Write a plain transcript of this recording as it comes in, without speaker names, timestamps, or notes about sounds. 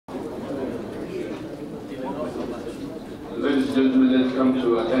and gentlemen that come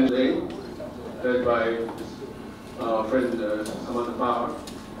to attend today, led by our friend Samantha Power.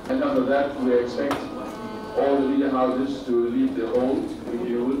 And after that, we expect all the media houses to leave the hall, if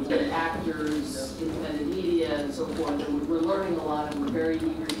you will. Actors, independent media, and so forth. And we're learning a lot, and we're very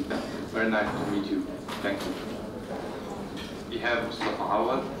eager to. Very nice to meet you. Thank you. We have Mr.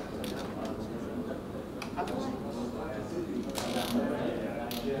 Power.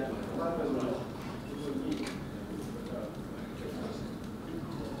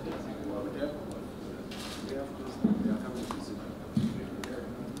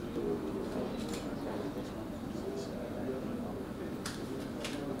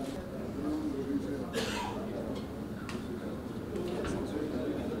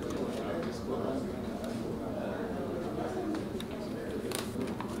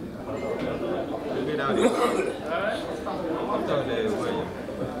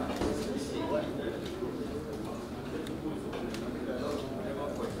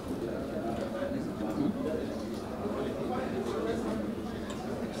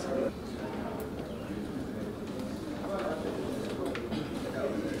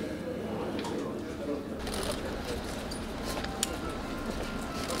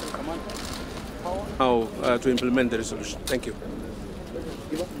 How to implement the resolution. Thank you.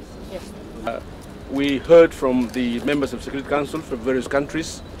 We heard from the members of Security Council from various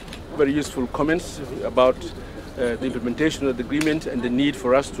countries very useful comments about the implementation of the agreement and the need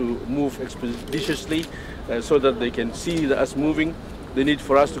for us to move expeditiously so that they can see us moving, the need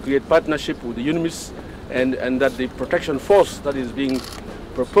for us to create partnership with the UNMISS, and that the protection force that is being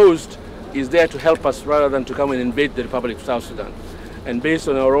proposed is there to help us rather than to come and invade the Republic of South Sudan. And based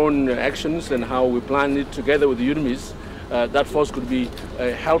on our own actions and how we plan it together with the UNMISS, that force could be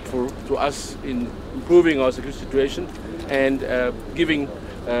helpful to us in improving our security situation and giving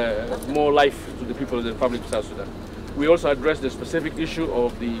more life to the people of the Republic of South Sudan. We also addressed the specific issue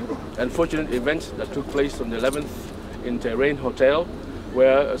of the unfortunate event that took place on the 11th in Terrain Hotel,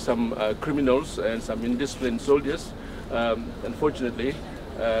 where some criminals and some indisciplined soldiers unfortunately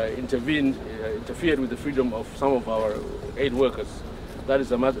interfered with the freedom of some of our aid workers. That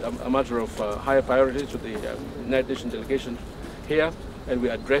is a matter of higher priority to the United Nations delegation here, and we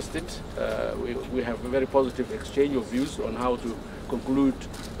addressed it. We have a very positive exchange of views on how to conclude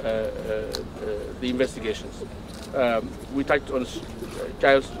the investigations. We touched on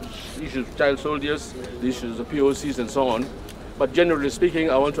issues of child soldiers, the issues of POCs and so on. But generally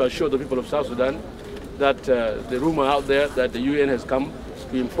speaking, I want to assure the people of South Sudan that the rumor out there that the UN has come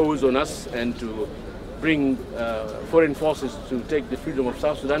to impose on us and to bring foreign forces to take the freedom of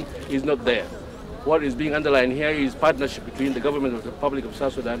South Sudan is not there. What is being underlined here is partnership between the government of the Republic of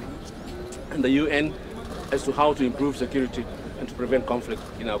South Sudan and the UN as to how to improve security and to prevent conflict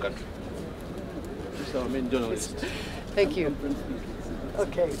in our country. This is our main journalist. Thank you.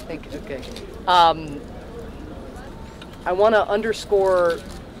 Okay, thank you. Okay. I want to underscore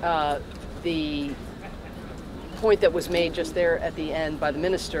the point that was made just there at the end by the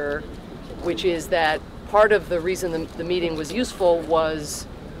minister, which is that part of the reason the meeting was useful was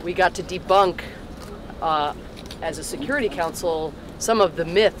we got to debunk, as a Security Council, some of the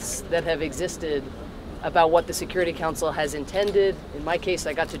myths that have existed about what the Security Council has intended. In my case,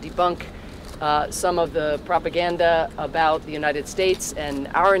 I got to debunk some of the propaganda about the United States and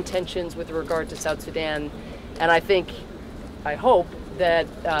our intentions with regard to South Sudan. And I hope that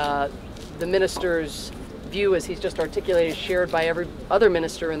the minister's view, as he's just articulated, shared by every other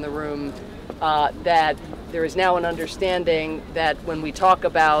minister in the room, that there is now an understanding that when we talk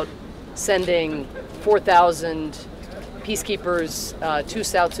about sending 4,000 peacekeepers to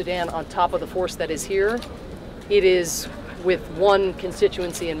South Sudan on top of the force that is here, it is with one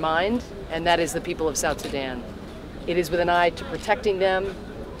constituency in mind, and that is the people of South Sudan. It is with an eye to protecting them.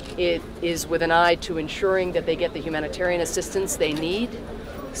 It is with an eye to ensuring that they get the humanitarian assistance they need.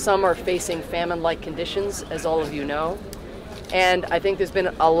 Some are facing famine-like conditions, as all of you know. And I think there's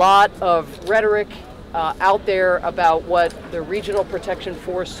been a lot of rhetoric out there about what the Regional Protection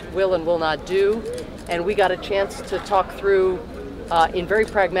Force will and will not do. And we got a chance to talk through, in very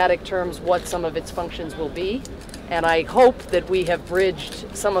pragmatic terms, what some of its functions will be. And I hope that we have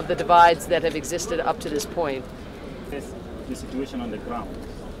bridged some of the divides that have existed up to this point. The situation on the ground.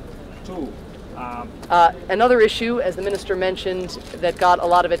 Two, another issue, as the minister mentioned, that got a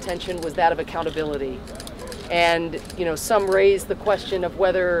lot of attention was that of accountability. And, you know, some raised the question of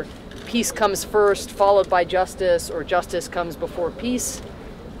whether peace comes first, followed by justice, or justice comes before peace.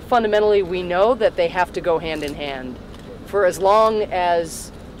 Fundamentally, we know that they have to go hand in hand. For as long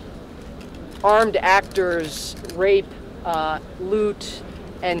as armed actors rape, loot,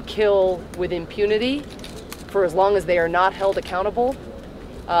 and kill with impunity, for as long as they are not held accountable,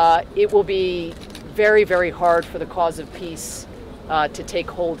 it will be very, very hard for the cause of peace to take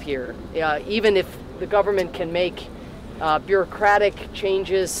hold here. Even if the government can make bureaucratic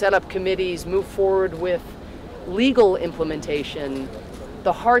changes, set up committees, move forward with legal implementation,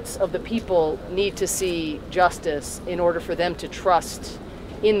 the hearts of the people need to see justice in order for them to trust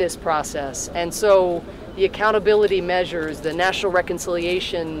in this process. And so the accountability measures, the national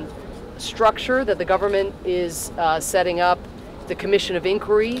reconciliation structure that the government is setting up, the commission of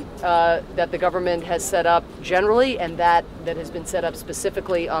inquiry that the government has set up generally, and that has been set up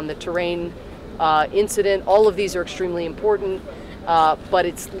specifically on the terrain incident, all of these are extremely important. But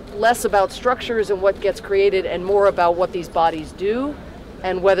it's less about structures and what gets created and more about what these bodies do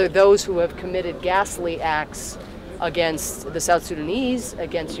and whether those who have committed ghastly acts against the South Sudanese,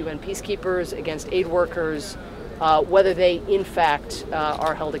 against UN peacekeepers, against aid workers, whether they in fact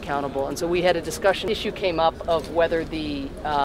are held accountable. And so we had a discussion. Issue came up of whether the